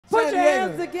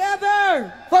hands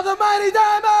together for the mighty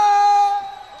Diamond!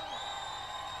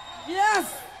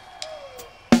 Yes!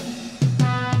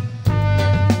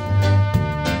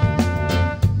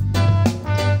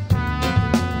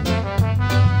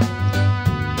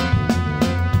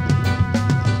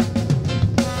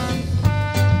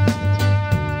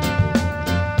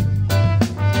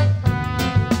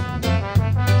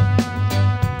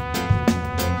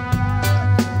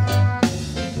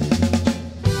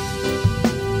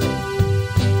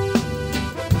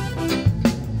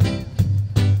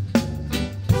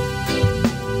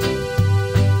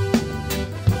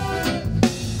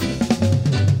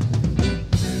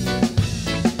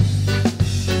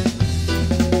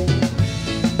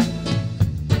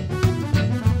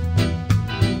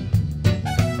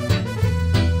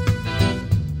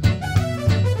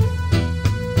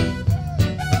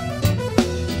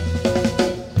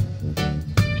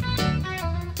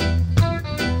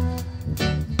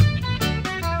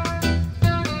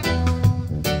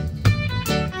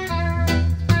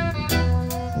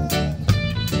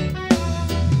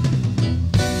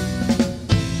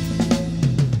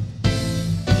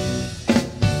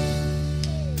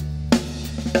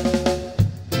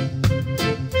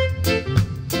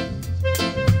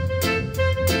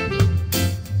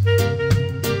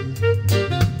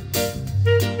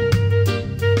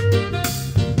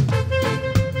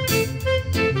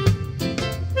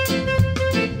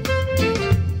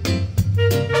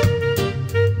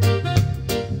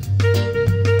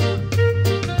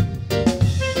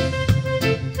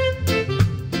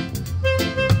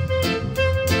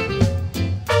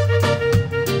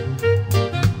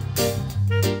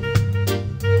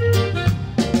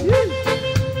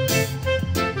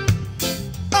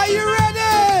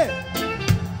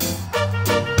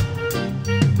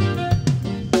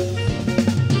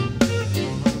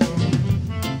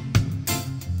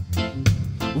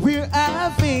 We're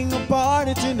having a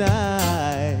party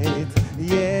tonight,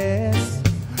 yes.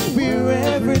 We're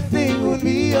everything will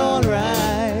be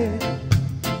alright.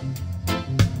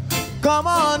 Come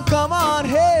on,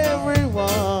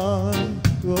 everyone.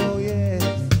 Oh yes,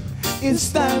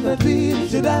 it's time that we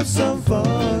should have some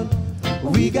fun.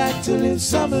 We got to live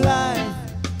some life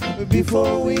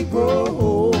before we grow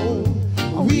old.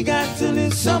 We got to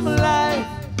live some life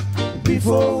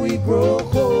before we grow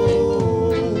old.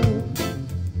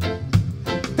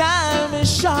 Time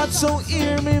is short, so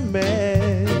hear me,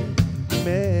 man.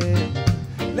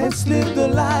 Let's live the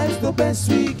life the best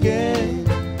we can.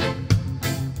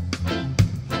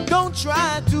 Don't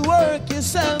try to work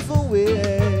yourself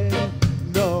away.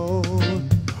 No,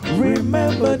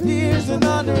 remember here's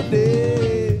another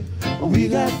day. We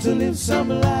got to live some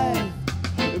life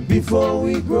before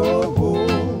we grow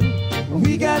old.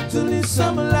 We got to live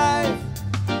some life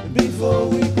before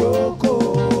we grow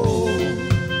old.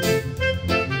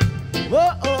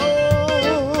 Oh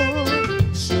oh,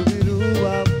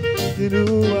 shoo-be-doo-wop,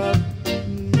 doo-wop,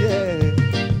 yeah.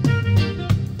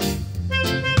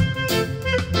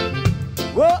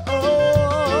 Oh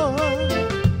oh,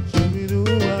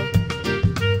 shoo-be-doo-wop.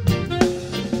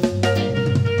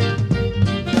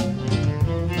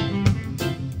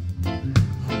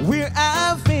 We're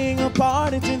having a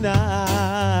party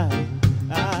tonight.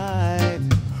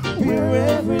 Where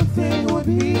everything would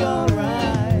be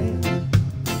alright.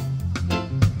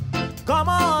 Come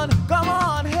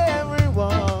on,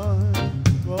 everyone.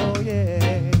 Oh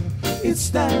yeah, it's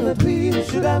time that we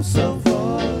should have some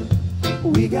fun.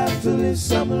 We got to live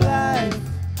some life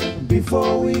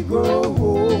before we grow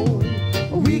old.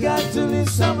 We got to live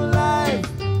some life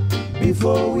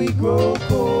before we grow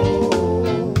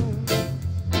old.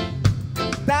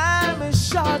 Time is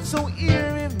short, so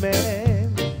hear me,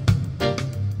 man.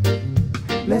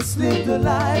 Let's live the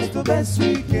life the best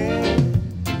we can.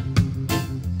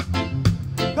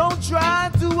 Don't try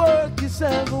to work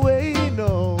yourself away,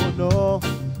 no, no.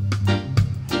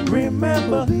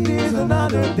 Remember, here's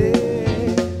another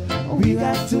day. We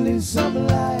got to live some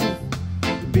life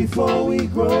before we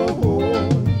grow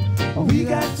old. We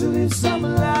got to live some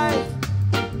life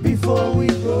before we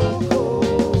grow old.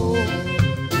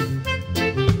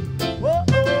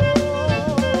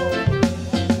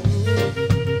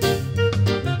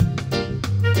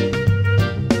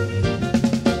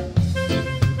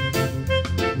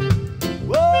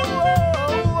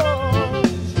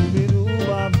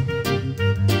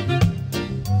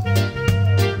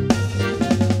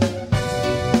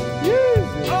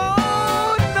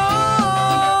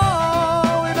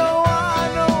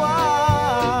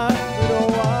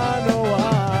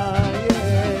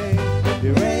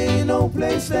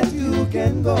 That you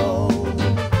can go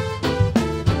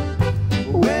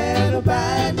where the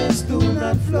badness do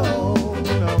not flow.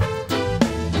 No.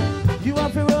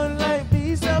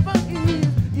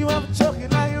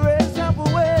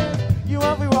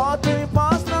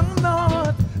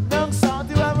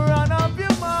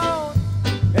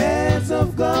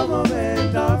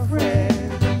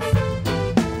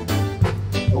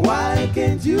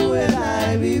 can't you and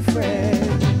I be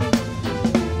friends?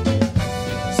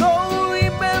 So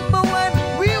remember when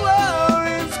we were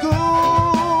in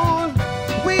school,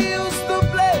 we used to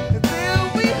play till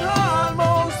we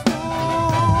almost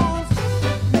fools.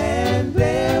 And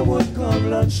there would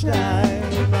come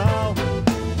lunchtime now.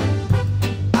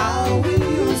 How we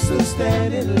used to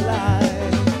stand in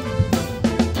line.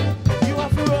 You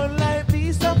have to run like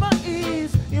beast up my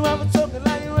east. You have to talk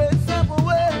like you raise up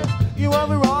away. You have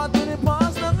to run to the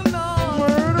past long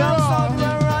alone. Down south you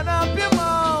run up your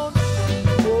mouth.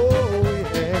 Oh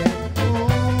yeah,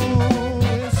 ooh,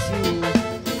 it's true.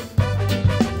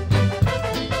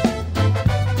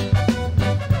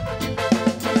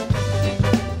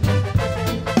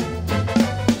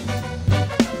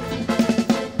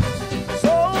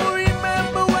 So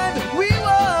remember when we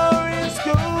were in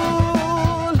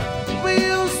school, we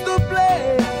used to play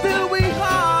till we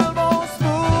almost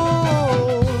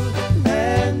full.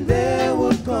 And there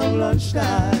would come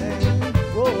lunchtime.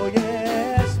 Oh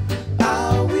yes,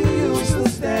 how we used to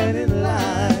stand in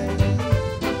line.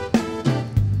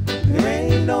 There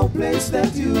ain't no place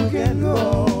that you can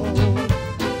go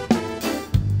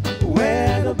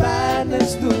where the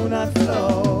badness do not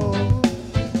flow.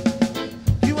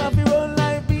 You have to run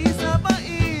like bees up my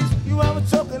east. You have to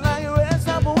talk like you west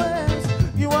up west.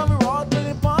 You have to run to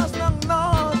the past long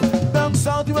north. Down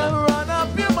south you have to run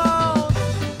up your mouth.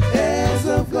 Heads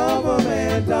of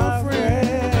government are friends.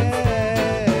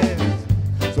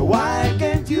 So why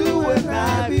can't you and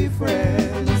I be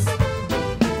friends?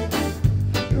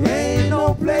 There ain't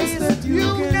no place that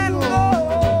you can go,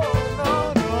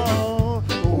 no, no,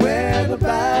 where the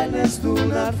badness do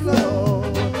not flow.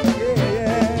 Yeah,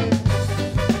 yeah.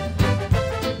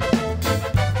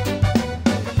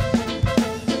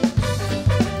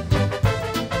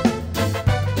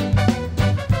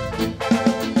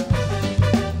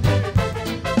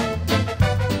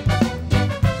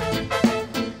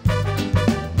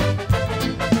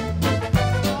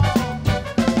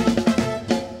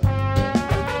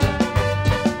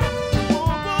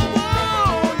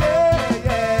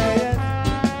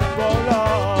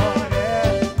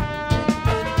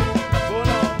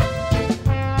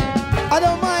 I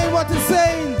don't mind what he's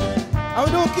saying. I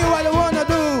don't care what you wanna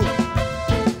do.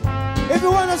 If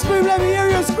you wanna scream, let me hear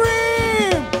you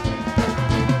scream.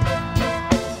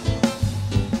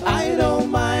 I don't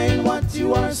mind what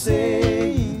you are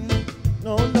saying.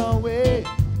 No, no way.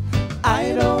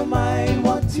 I don't mind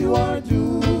what you are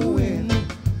doing.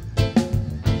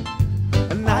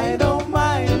 And I don't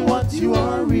mind what you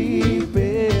are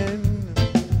reaping.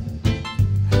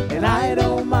 And I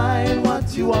don't mind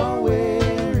what you are wearing.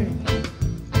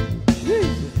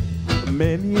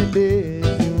 Many a day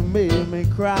you made me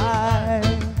cry.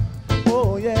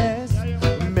 Oh yes.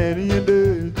 Many a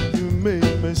day you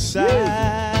made me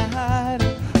sad.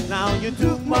 Now you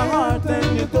took my heart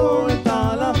and you tore it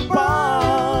all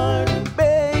apart.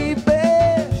 Baby,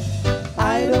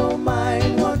 I don't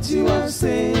mind what you are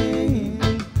saying.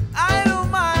 I don't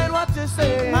mind what you're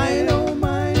saying. I don't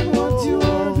mind what you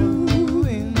are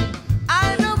doing.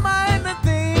 I don't mind the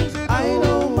things you do. I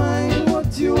don't mind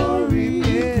what you are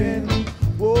reaping.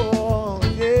 Oh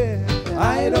yeah,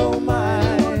 I don't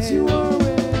mind what you are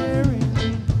wearing.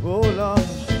 Oh Lord,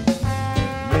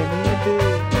 many a day,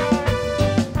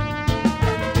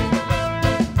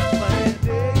 many a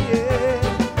day, yeah.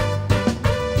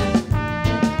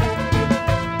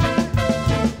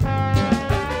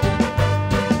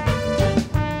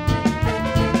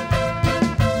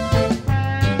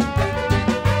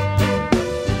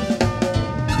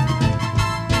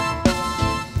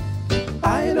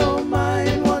 I don't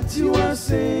mind what you are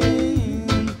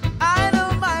saying. I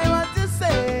don't mind what you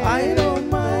say. I don't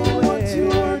mind what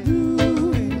you are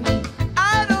doing.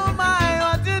 I don't mind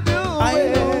what you do.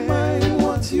 I don't mind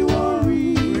what you are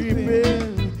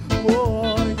reaping.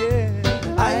 Oh yeah.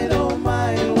 I don't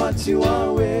mind what you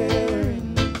are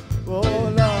wearing. Oh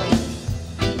Lord,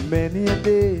 many a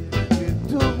day you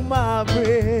took my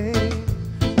breath.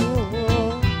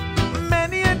 Oh,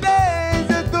 many a days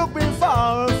you took me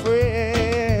far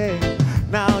away.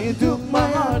 Now you took my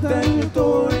heart and you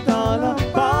tore it all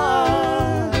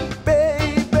apart.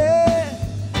 Baby,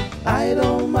 I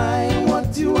don't mind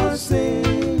what you are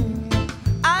saying.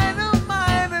 I don't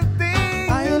mind the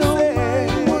things I don't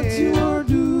mind what you are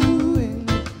doing.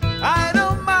 I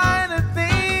don't mind the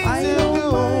things I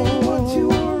don't mind what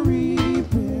you are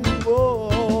reaping.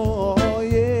 Oh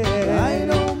yeah, I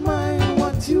don't mind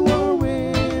what you are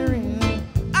wearing.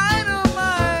 I don't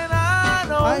mind, I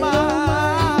don't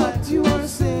mind what you are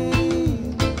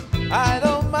saying. I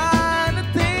don't mind the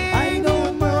things I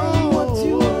don't mind what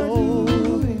you are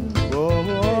doing.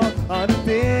 Oh,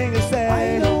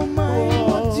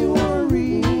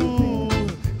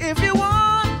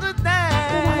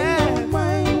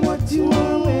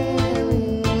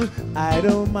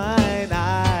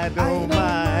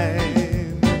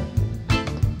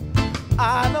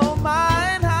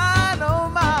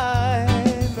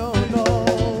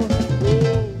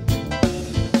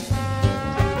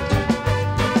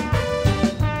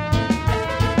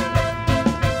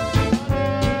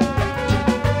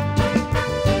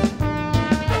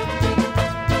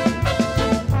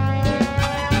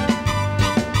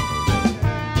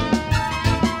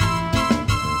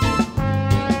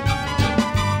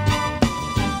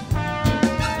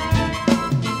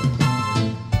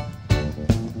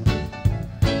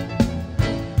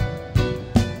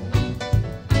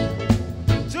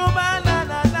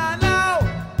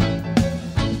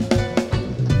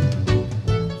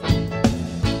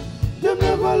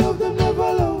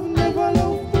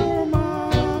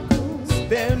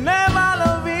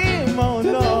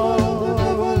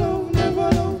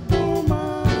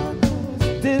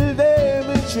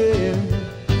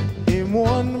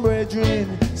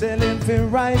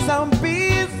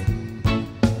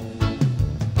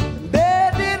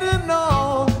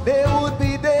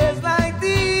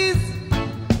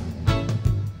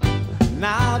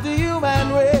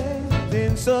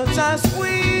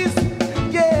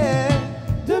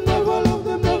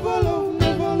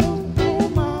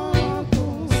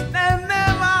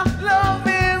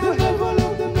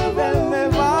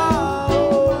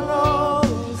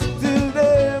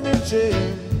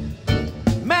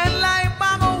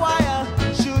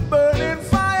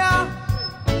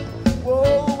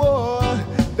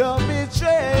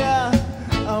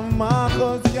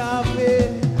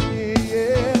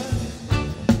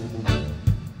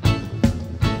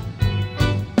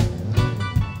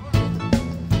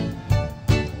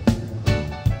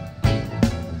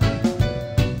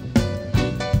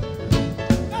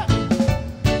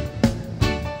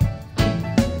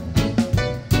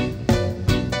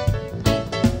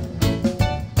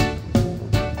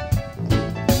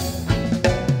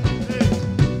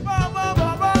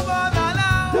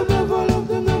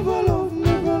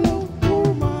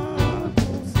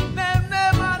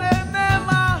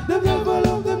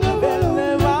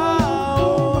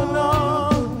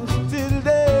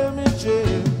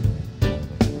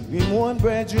 Him one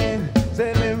brethren,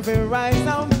 tell him for rice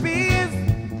and peas.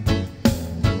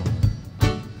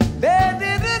 They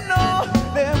didn't know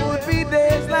there would be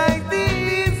days like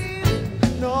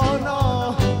these. No,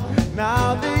 no.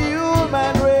 Now the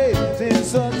human race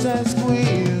is such a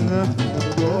squeeze.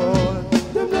 Oh.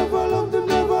 Them never love, them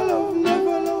never love,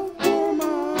 never love poor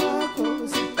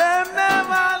Marcus. Them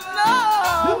never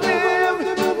love him.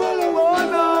 Them never love, Oh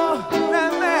no,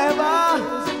 them never.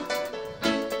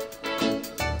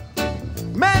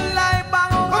 Men like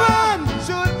Bangoman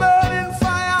should burn in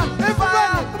fire,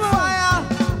 fire, fire.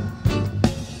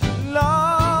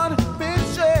 Lord,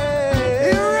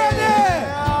 betray. You ready?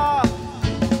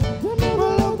 Them never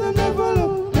love, them never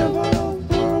love, never love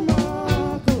poor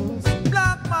Marcus.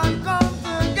 Black man come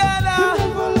together. Them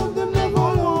never love, them never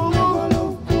love, never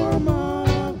love poor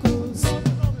Marcus.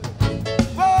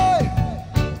 Boy,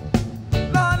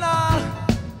 Lana.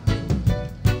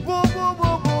 Boo, boo,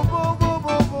 boo, boo, boo, boo,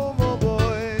 boo, boo, boo,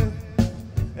 boy.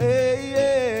 Hey,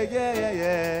 yeah, yeah, yeah,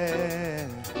 yeah.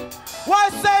 Why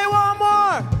say one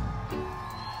more?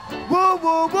 Boo,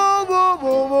 boo, boo, boo,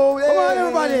 boo, boo. Come on,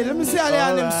 everybody. Let me see how they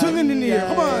are them swinging in the air.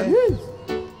 Come on.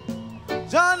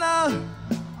 Jonna.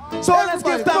 So let's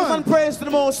give Everybody, thanks come on. and praise to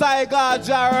the Most High God,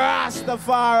 Jah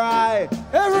Rastafari.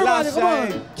 Everybody, Last come on.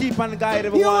 time, keep on guide You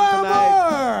everyone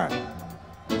are tonight.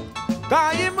 more.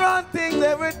 Cause him run things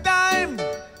every time.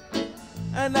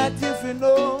 And that if you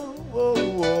know, oh,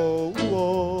 oh,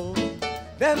 oh.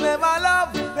 Them never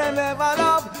love, them never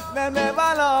love, them never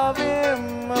love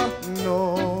him.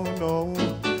 No, no.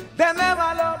 Them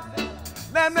never love,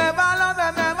 them never love,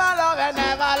 them never love, them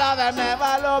never love, them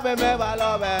never love him, never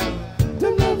love him.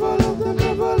 Them never love, them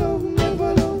never love,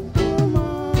 never love poor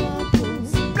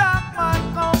Marcus. Black man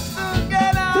come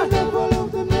together. Them never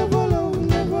love, them never love,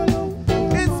 never love poor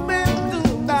It's been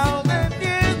 2,000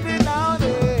 years without Them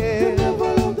it.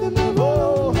 never love, them never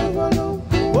love, never love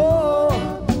poor Whoa,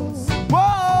 Marcus.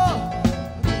 whoa.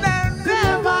 Them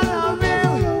never love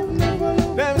him. Never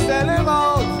love, Them sell him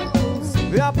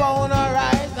out. We are pound of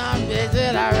rice and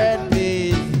visit a red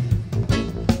beef.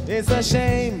 It's a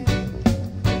shame.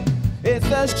 It's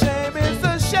a shame. It's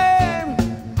a shame.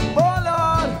 Oh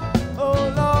Lord.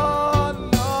 Oh Lord.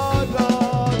 Lord,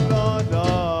 Lord, Lord,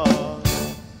 Lord.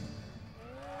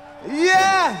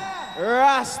 Yeah.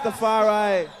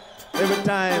 Rastafari. Every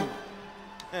time.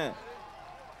 Yeah.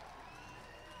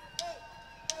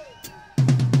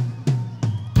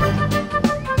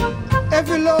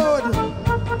 every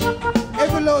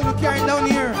load you carry down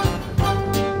here.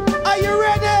 Are you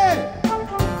ready?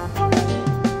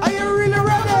 Are you really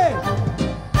ready?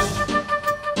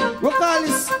 We call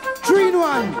this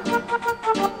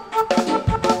 3-in-1.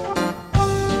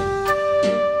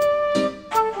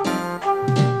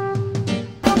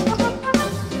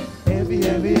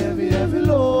 Heavy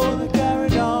load I carry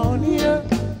down here.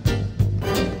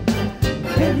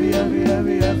 Heavy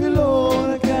load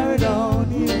I carry down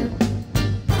here.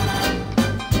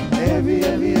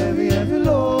 Heavy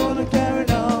load I carry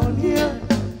down here.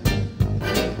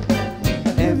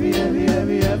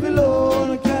 Heavy load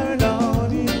I carry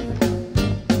down here.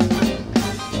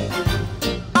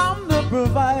 I'm the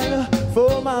provider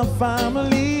for my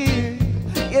family,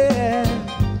 yeah,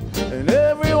 and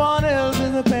everyone else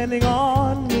is depending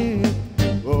on me.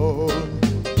 Oh,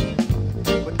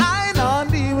 but I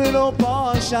don't deal with no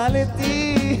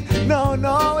partiality, no,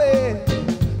 no way.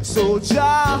 So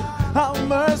Jah, have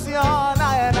mercy on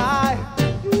I and I.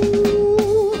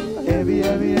 Ooh, heavy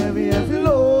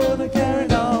load I carry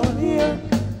down here.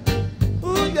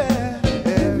 Ooh, yeah,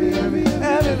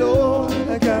 heavy load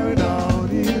I carry down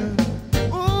here.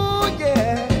 Ooh,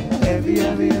 yeah,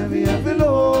 heavy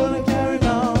load I carry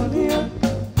down here.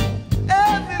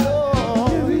 Heavy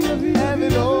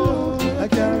load I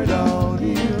carry down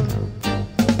here.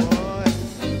 Boy,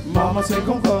 Mama say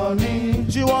come call me.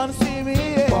 She wanna see me,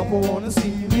 yeah. Papa wanna see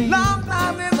me. Long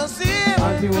time they don't see me.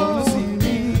 Auntie wanna see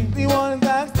me. He wanna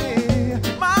talk to me.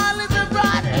 My little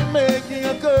brother making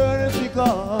a courtesy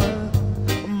call.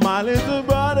 My little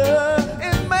brother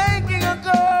is making a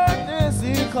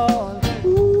courtesy call.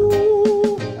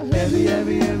 Ooh, heavy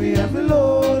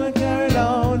load I carry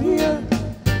down here.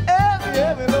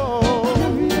 Heavy load.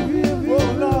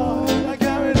 Oh Lord, I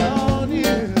carry down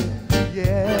here.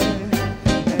 Yeah.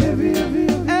 Heavy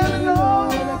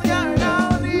load I carry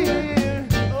down here.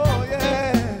 Oh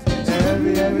yes.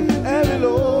 Heavy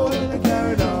load I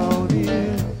carry down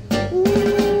here.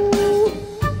 Ooh.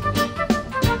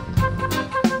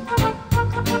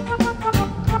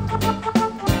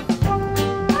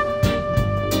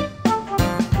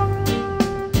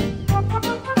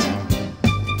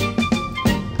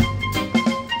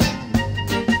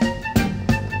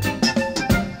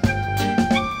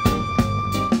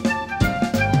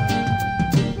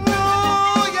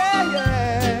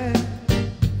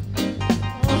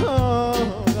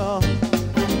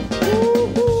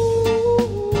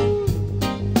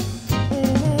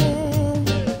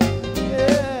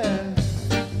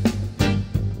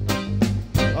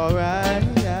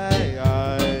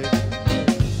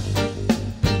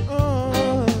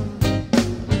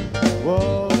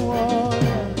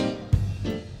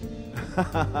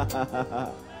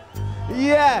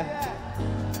 Yeah.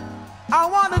 I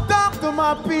want to talk to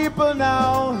my people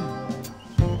now.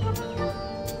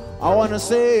 I want to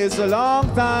say it's a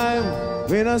long time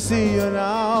when I see you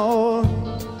now.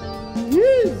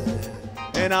 Yes.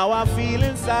 And how I feel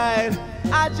inside,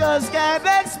 I just can't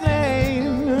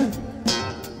explain.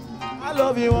 I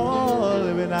love you all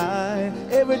every night,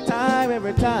 every time,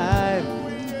 every time.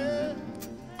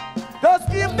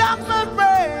 Just give thanks and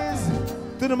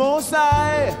praise to the Most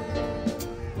High,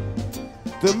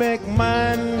 to make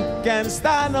man can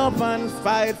stand up and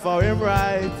fight for him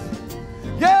right.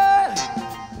 Yeah!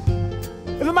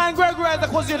 If you mind Gregory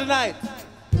that was here tonight,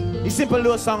 he simply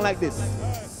do a song like this.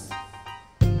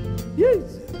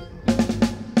 Yes.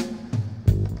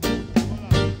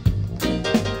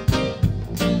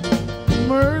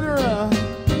 Murderer.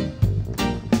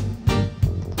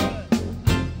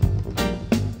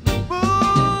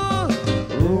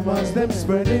 Rumors them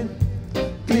spreading,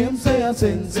 claims say I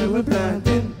sense you were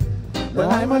planting, but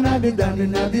I'm an addict and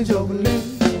in the juggling.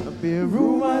 Be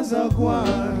rumors are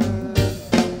gone,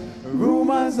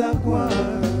 rumors are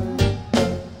gone.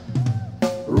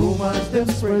 Rumors them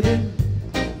spreading,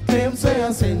 claims say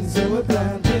I sense you were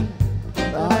planting,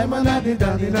 but I'm an addict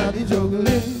and in the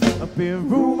juggling. Be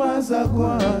rumors are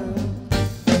gone,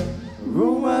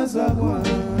 rumors are gone.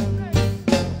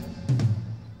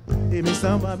 Hey,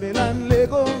 Mr. Babylon,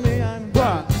 Lego me and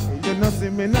go. You know see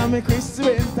me now, me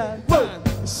Christian time.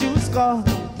 Shoes call,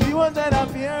 300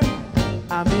 up here.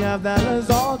 I may have dollars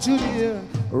all through the year.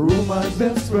 Rumors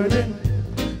them spreading,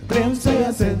 claims say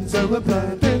I sense we're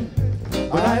planting,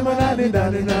 but I'm an addict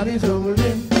and in the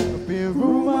juggling. Be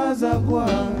rumors are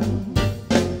gone,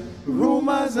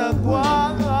 rumors are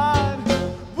gone,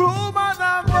 rumors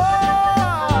are gone.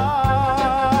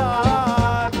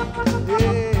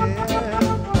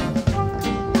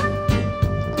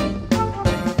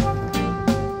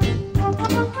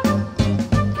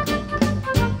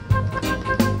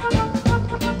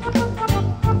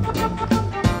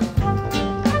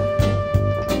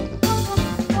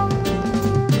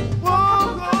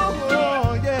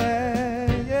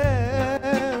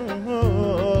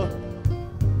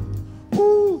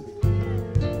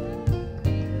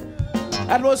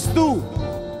 That was two.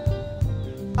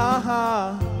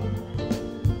 Uh-huh.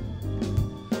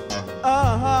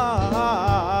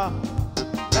 Uh-huh.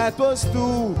 That was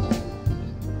two.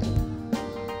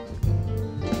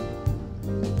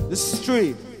 This is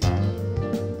three.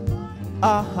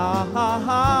 Uh-huh.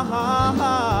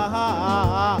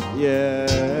 Yeah.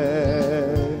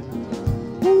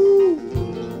 Woo.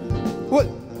 What?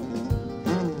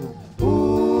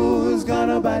 Who's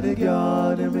gonna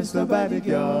bodyguard him, Mr.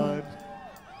 Bodyguard?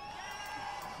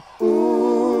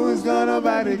 Who's gonna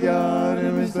bodyguard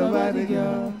him, Mr.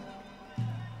 Bodyguard?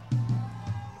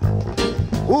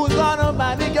 Who's gonna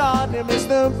bodyguard him,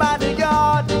 Mr.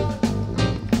 Bodyguard?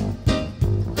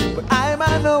 But I'm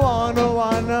a no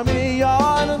one of me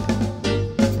yard.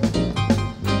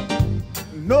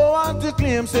 No one to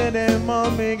claim, say them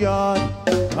on me yard,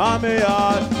 on me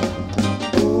yard.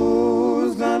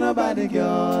 Who's gonna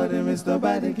bodyguard him, Mr.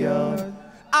 Bodyguard?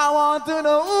 I want to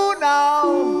know who now.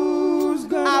 Who's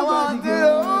gonna I want to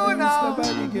know who now. Mr.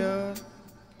 Bodyguard.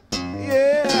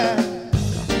 Yeah.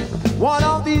 One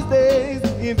of these days,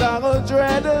 it's gonna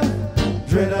dread,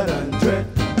 dreader than dread.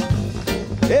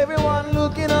 Everyone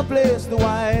looking a place to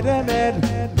hide them head.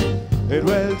 It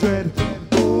will dread.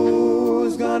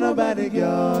 Who's gonna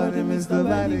bodyguard him, Mr.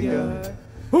 Bodyguard?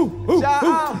 Who's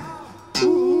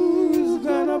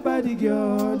gonna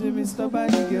bodyguard him, Mr.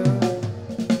 Bodyguard?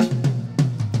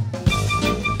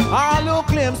 All who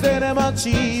claims that them a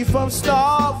chief of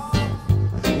staff,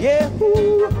 yeah,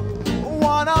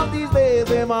 one of these days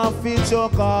they might fit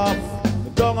choke off,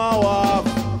 don't go off.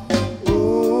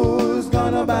 Who's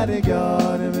gonna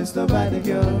bodyguard him, Mr.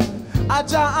 Bodyguard? I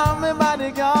am a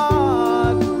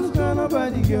bodyguard. Who's gonna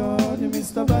bodyguard him,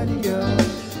 Mr. Bodyguard?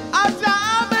 I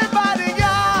am a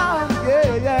bodyguard,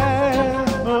 yeah, yeah.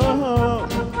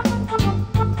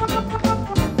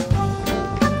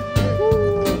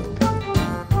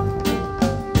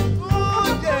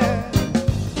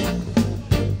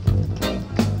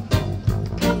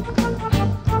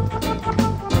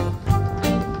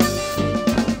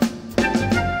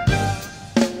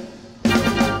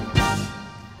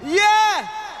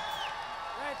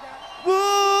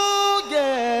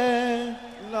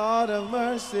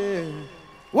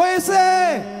 What you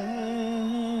say?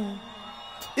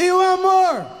 You want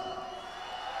more?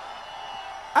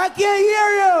 I can't hear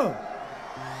you.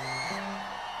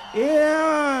 Yeah,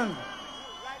 man.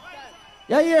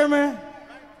 You hear me?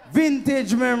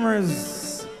 Vintage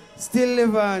memories still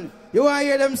live on. You want to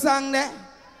hear them song there?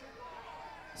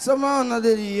 Somehow not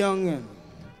really young,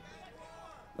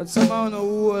 but somehow not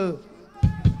old.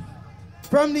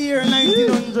 From the year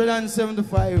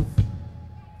 1975.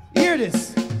 Hear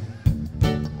this.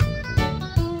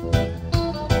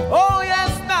 Oh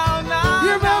yes, now.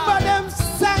 You remember them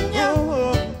sang you?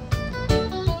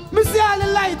 Me see all the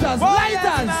lighters,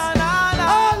 lighters. Yes,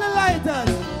 all the lighters.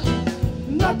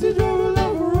 Not to do will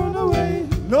ever run away.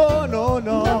 No.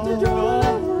 Not to do will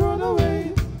ever run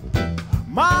away.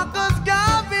 Marcus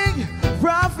Garvey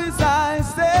prophesied,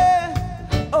 say,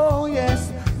 oh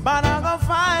yes, but I'm gonna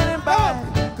find him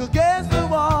back against the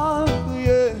wall,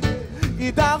 yeah.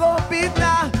 It a go beat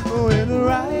now when the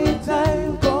right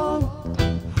time come.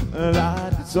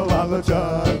 Lord, so I'm gonna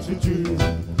charge you trees.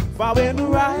 For when the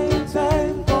right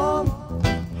time come,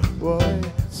 boy,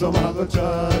 so I'm gonna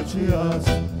charge you us.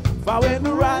 For when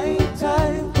the right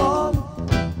time come,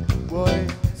 boy,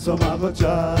 so I'm gonna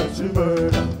charge you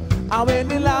murder. And when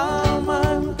the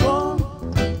lawman come,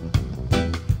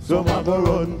 some a go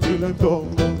run till them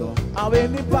tongue down. And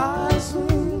when the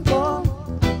parson come,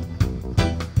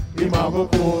 him a go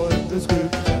quote the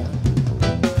scripture.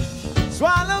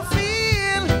 Swallow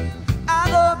field, I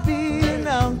go be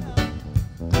now.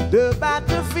 The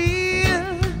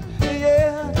battlefield,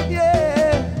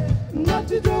 yeah. Not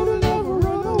to do will never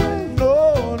run away.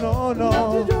 No.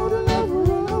 Not to do will never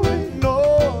run away. No.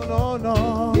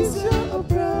 This is a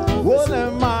promise. Oh,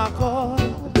 them Marco.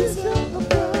 This is a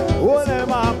promise. Oh, them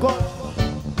Marco.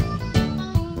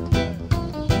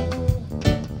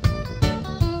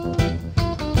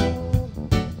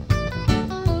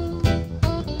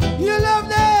 You love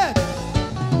that?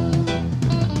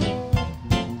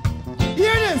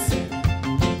 Hear this.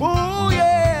 Oh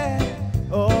yeah.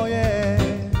 Oh.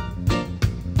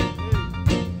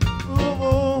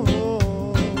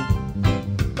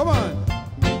 Come on.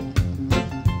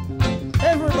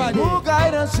 Everybody. Oh,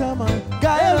 guide us, shaman.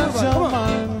 Guide us, Everybody, come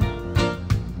shaman.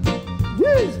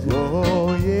 Yes.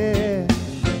 Oh yeah.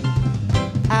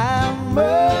 Have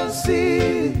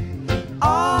mercy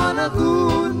on a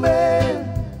good man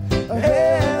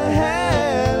and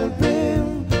help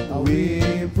him.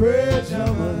 We pray,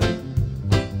 shaman.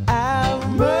 Have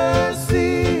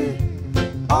mercy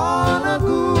on a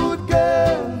good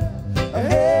girl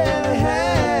and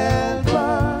help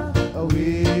her.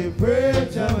 We pray,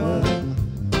 shaman.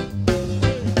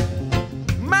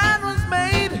 Man was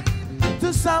made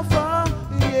to suffer,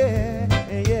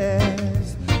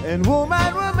 yes, and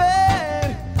woman were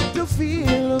made to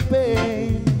feel the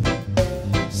pain.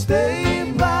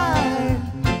 Stay by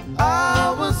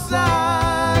our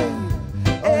side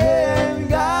and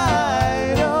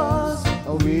guide us.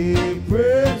 We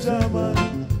pray, shaman.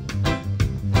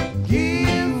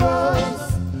 Give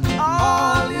us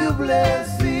all your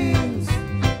blessings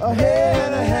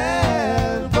ahead and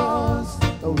help us.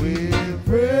 We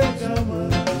pray,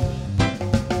 shaman.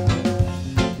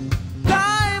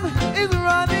 Time is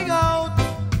running out.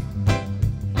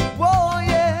 Oh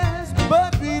yes,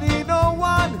 but we need no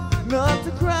one not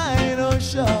to cry nor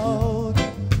shout.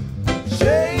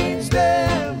 Change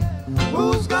them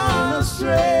who's gone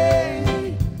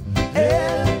astray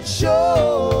and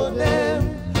show them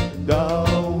the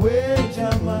way,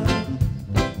 Jaman.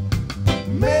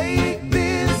 Make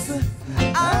this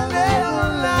an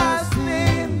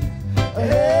everlasting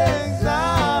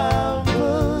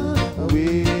example.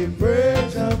 We pray,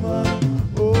 Jaman.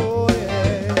 Oh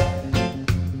yeah.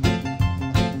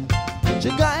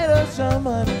 You guide us,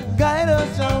 Jaman,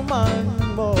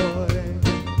 boy.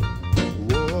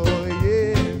 Oh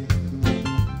yeah.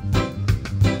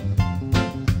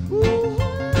 Ooh,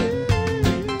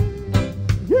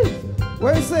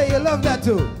 Where you say you love that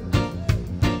too?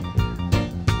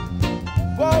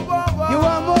 whoa. You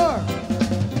want more?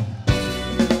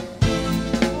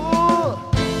 Ooh.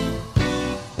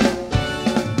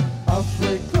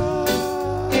 Africa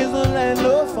Is the land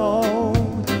of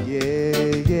home.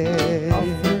 Yeah.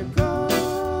 Africa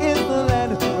Is the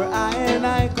land where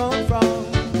I come from.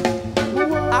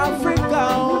 Africa,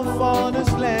 for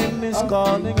this land is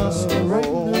calling us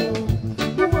home.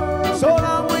 So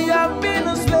long we have been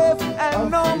a slave,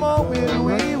 and no more will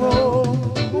we roam.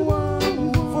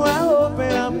 For I hope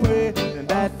and I pray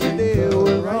that the day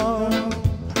will come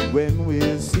when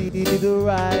we'll see the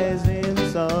rising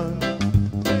sun.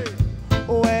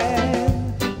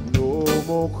 When no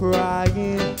more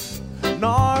crying,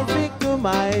 nor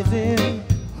victimizing,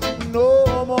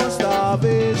 no more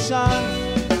starvation,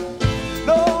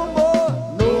 no more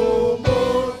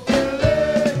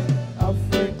killing.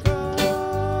 Africa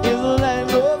Is the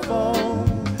land of home,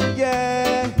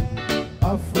 yeah.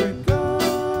 Africa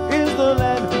Is the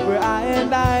land where I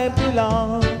and I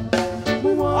belong.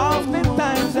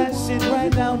 Oftentimes I sit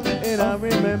right down I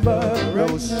remember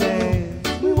those chains.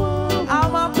 How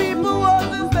my people was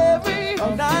in slavery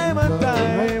time and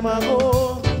time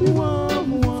ago.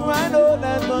 For I know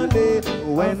that one day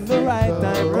when the right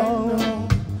time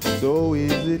comes so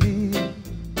easily,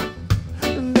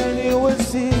 then you will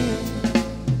see.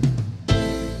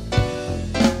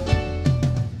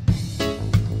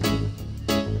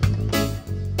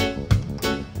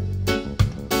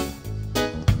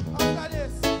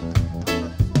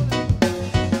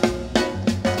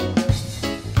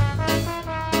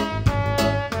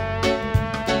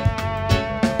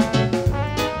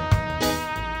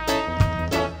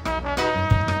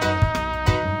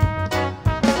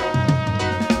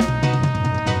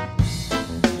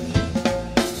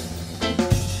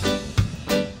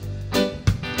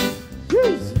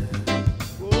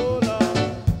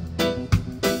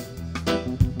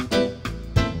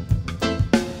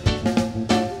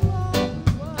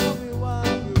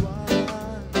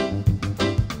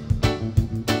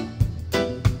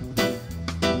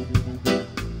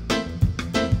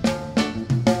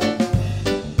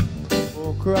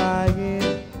 Crying,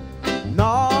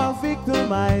 nor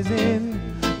victimizing,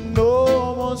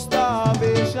 no more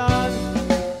starvation,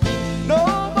 no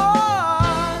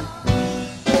more,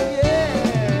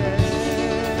 yeah.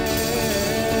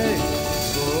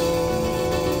 Oh.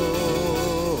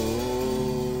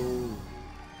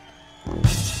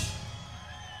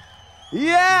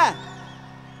 Yeah.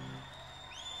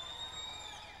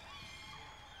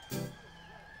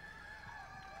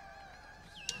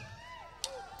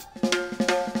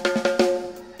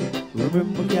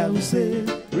 Remember, girl, say,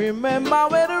 remember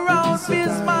when the round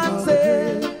fist man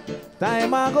said,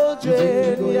 time I go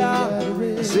trade, yeah.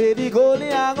 Say the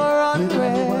goalie I go run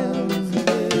red,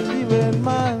 even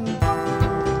man.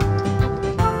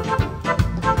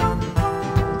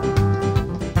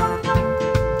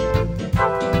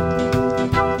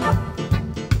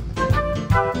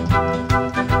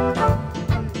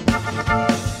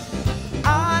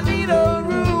 I need a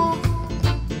roof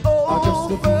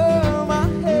over my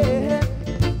head.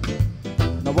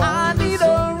 I need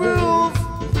a roof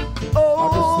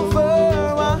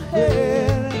over my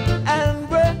head and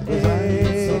bread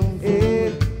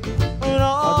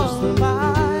on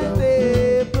my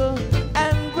table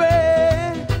and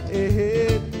bread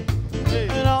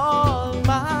on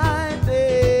my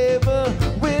table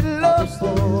with love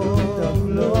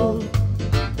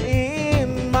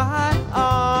in my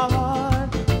heart,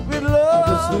 with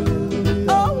love,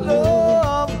 oh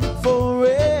love for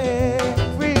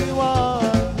everyone.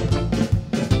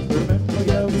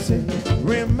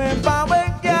 Remember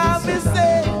when Gabby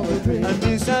said, and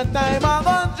this time I'm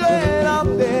gonna train up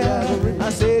there. I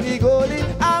said the goalie,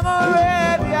 I'm gonna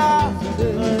red, yeah.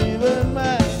 Even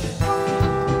man.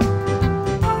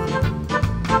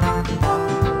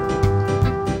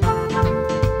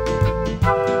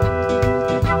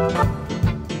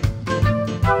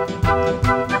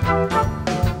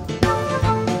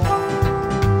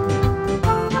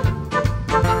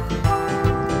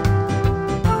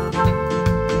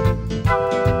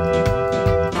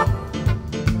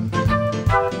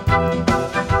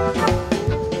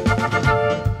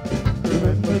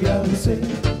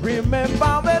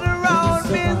 Remember when the round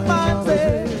is my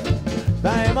say,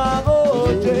 time I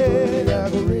go trade.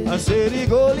 I say the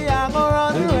goalie I go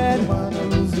run red.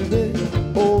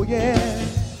 Oh yeah,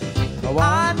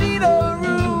 I need a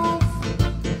roof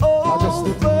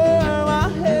over my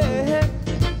head.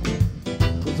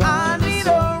 I need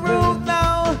a roof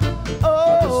now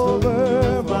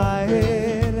over my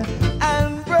head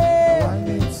and bread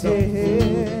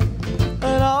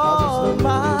and all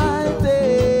my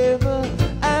table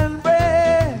and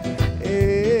bread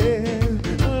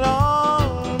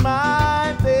on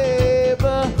my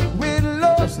table with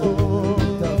love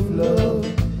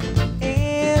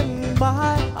in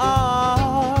my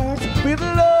heart, with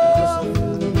love,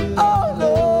 oh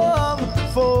love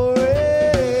for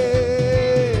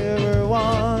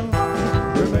everyone.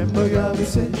 Remember you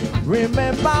say,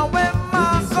 remember when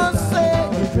Marcus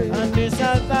said, and this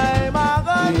time I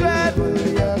got dread.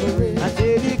 I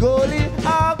say the goalie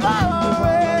I got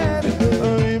red.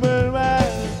 Remember.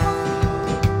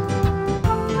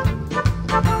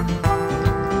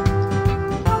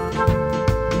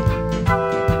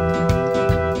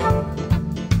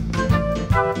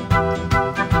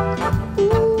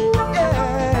 Ooh,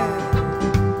 yeah.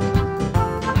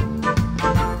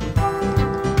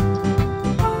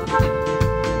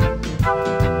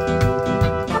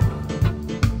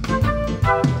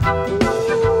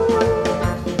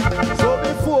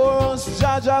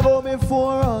 Jah go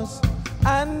before us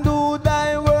and do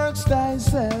thy works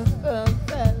thyself.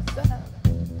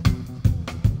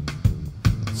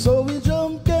 So So we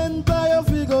jump can buy a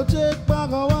figure, check back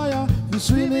a wire. We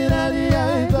swimming at the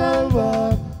idle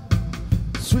water.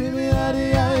 Swimming at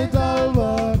the idle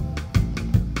water.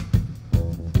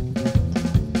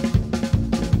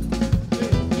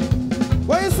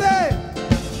 What you say?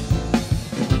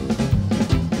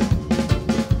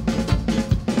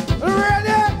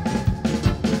 Ready?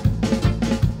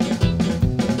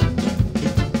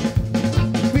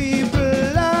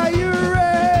 People, are you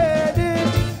ready?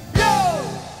 Yo!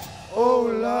 Oh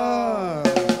Lord.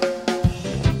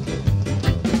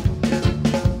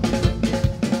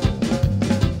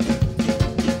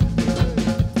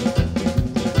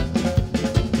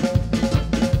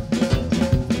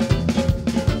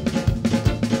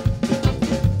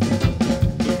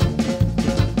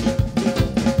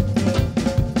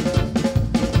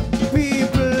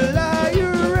 People, are you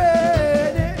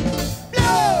ready?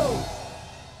 Blow!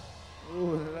 Oh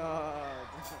Lord.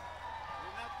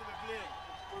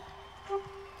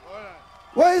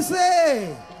 What you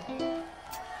say?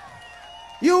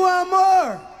 You want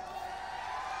more?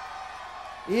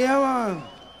 Yeah, man.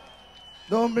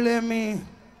 Don't blame me.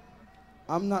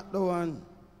 I'm not the one.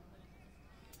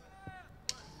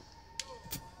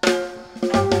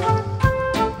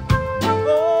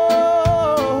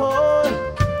 Oh,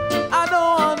 I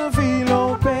don't want to feel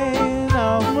no pain.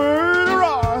 I'm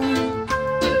murderer.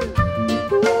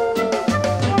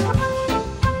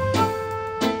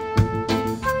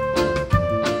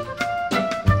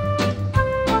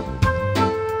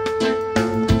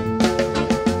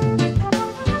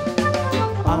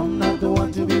 I'm not the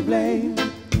one to be blamed.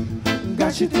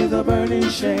 Gosh, it is a burning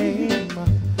shame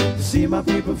to see my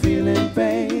people feeling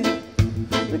pain.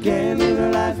 They can't live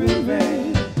their life in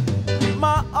vain.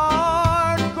 My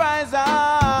heart cries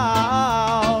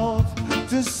out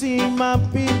to see my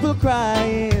people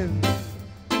crying.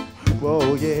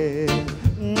 Oh yeah.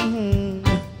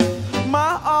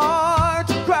 My heart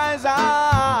cries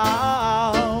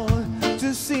out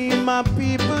to see my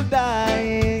people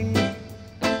dying.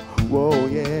 Whoa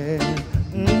yeah.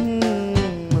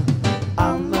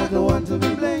 I'm not the one to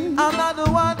be blamed. I'm not the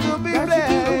one to be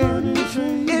blamed.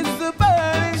 It's the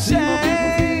burning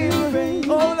shame.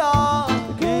 Oh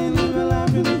Lord, can't live a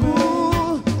life in the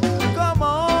pool. Come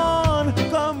on,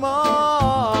 come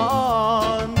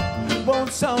on.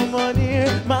 Won't someone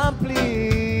hear my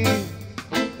plea?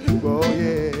 Oh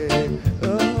yeah.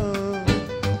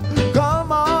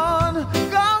 Come on,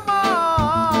 come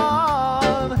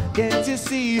on. Can't you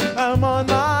see I'm on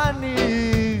my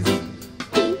knees?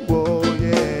 Whoa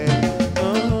yeah.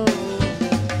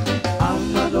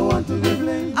 I'm not the one to be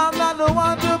blamed. I'm not the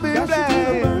one to be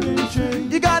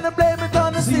blamed. You gotta blame it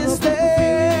on the system.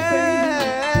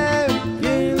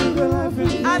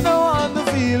 I don't want to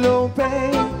feel no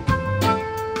pain.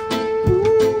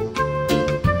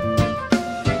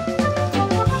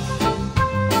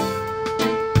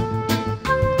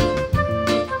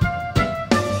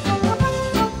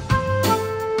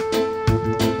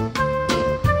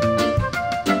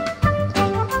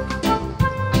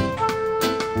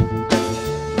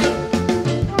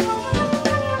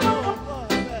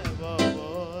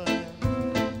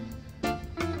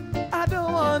 I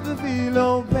don't want to feel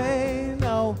no pain,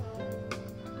 no.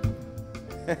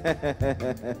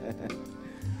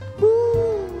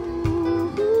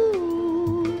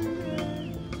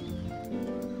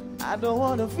 I don't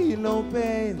want to feel no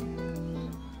pain.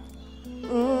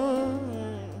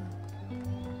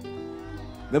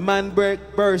 The man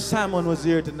Burst Salmon was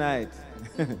here tonight.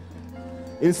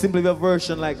 It'll simply be a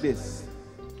version like this.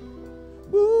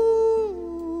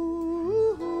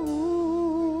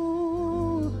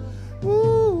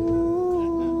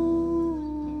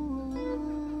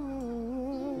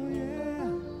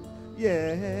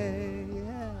 Yeah,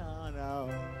 no.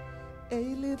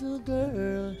 Hey, little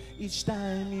girl, each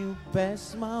time you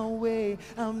pass my way,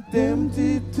 I'm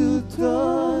tempted to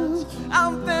touch.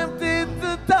 I'm tempted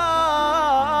to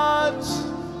touch.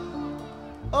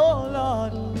 Oh,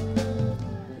 Lord,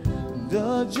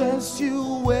 the dress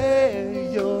you wear,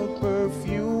 your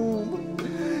perfume,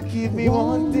 keep me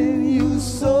wanting you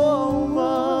so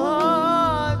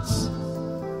much.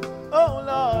 Oh,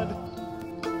 Lord.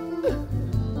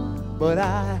 But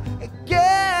I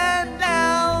get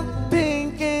down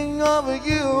thinking of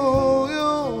you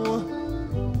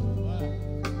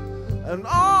and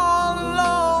all the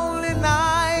lonely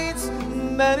nights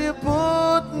that you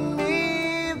put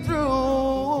me through.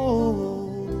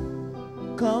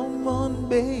 Come on,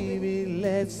 baby,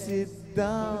 let's sit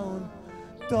down,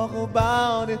 talk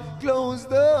about it, close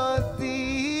the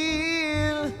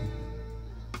deal.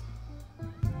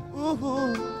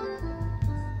 Ooh.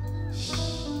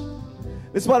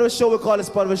 This part of the show, we call this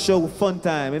part of the show fun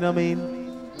time, you know what I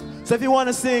mean? So if you want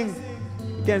to sing,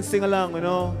 you can sing along, you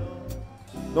know?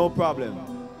 No problem.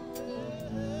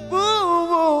 Woo,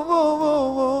 woo, woo,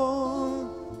 woo,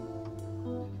 woo.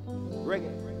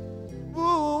 Reggae. Woo,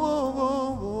 woo,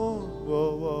 woo, woo,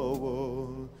 woo, woo,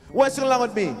 woo. What's sing along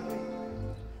with me?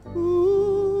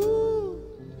 Ooh,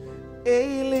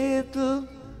 a little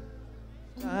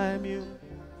time you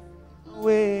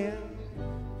will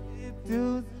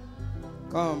do.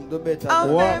 Come, do better.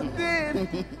 I'm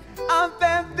tempted. I'm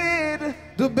tempted.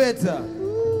 Do better.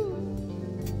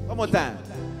 One more time.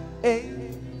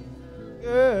 Hey,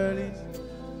 girl, it's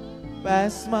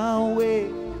pass my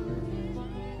way.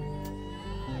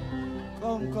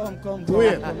 Come. Do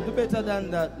it. Do better than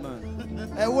that,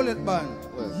 man. Hey, hold it, man.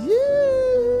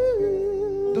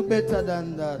 Do better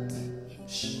than that.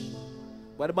 Shh.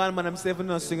 But the band man, I'm saving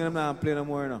no singing, I'm not playing no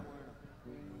more now.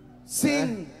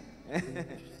 Sing.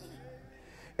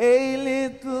 A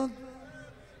little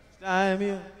time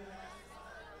you.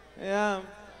 Yeah.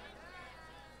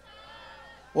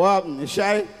 What happened? You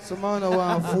shy? Some man don't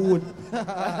want food.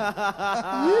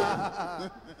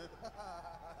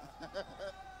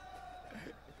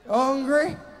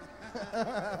 Hungry?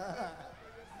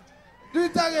 Do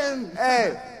it again.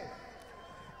 Hey.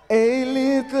 A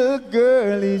little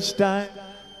girl each time.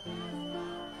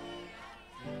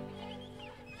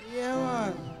 Yeah,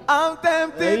 man. I'm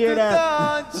tempted to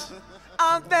touch.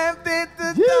 I'm tempted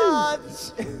to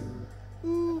touch.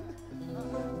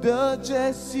 The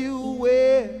dress you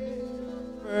wear,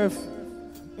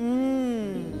 perfume.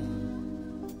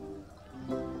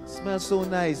 Smells so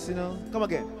nice, you know. Come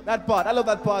again. That part. I love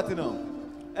that part, you know.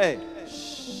 Hey.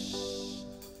 Shh.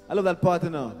 I love that part, you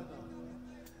know.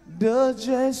 The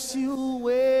dress you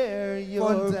wear,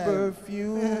 your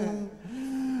perfume.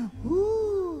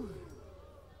 Woo.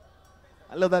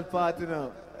 I love that part, you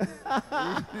know.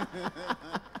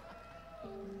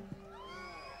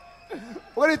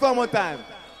 We're going to do it one more time.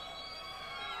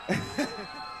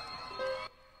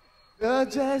 The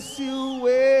dress you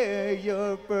wear,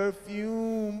 your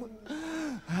perfume.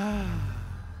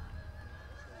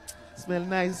 Smell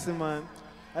nice, man.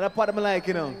 And that part I like,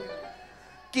 you know.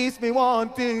 Keeps me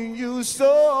wanting you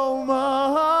so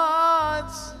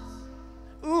much.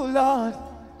 Ooh, Lord.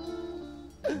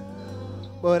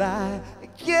 But I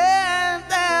can't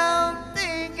help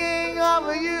thinking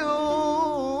of you.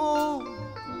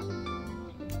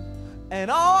 And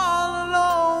all the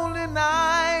lonely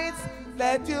nights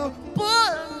that you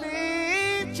put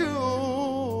me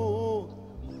through.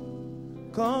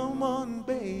 Come on,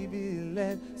 baby,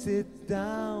 let's sit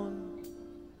down.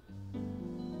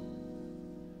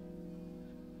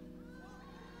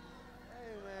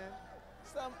 Hey, man.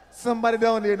 Somebody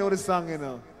down there know the song, you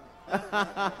know.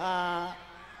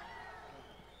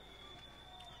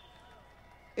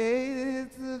 Hey,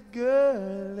 little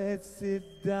girl, let's sit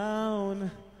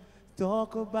down.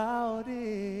 Talk about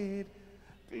it.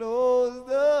 Close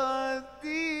the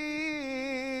deal.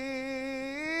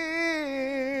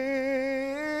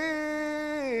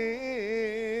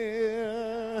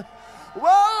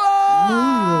 Whoa,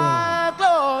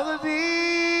 close the deal.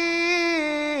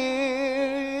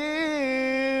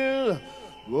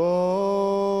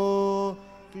 Whoa,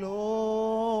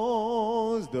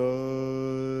 close the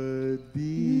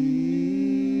deal.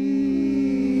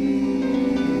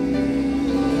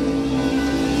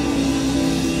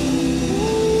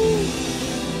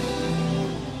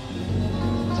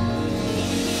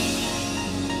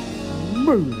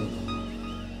 Move.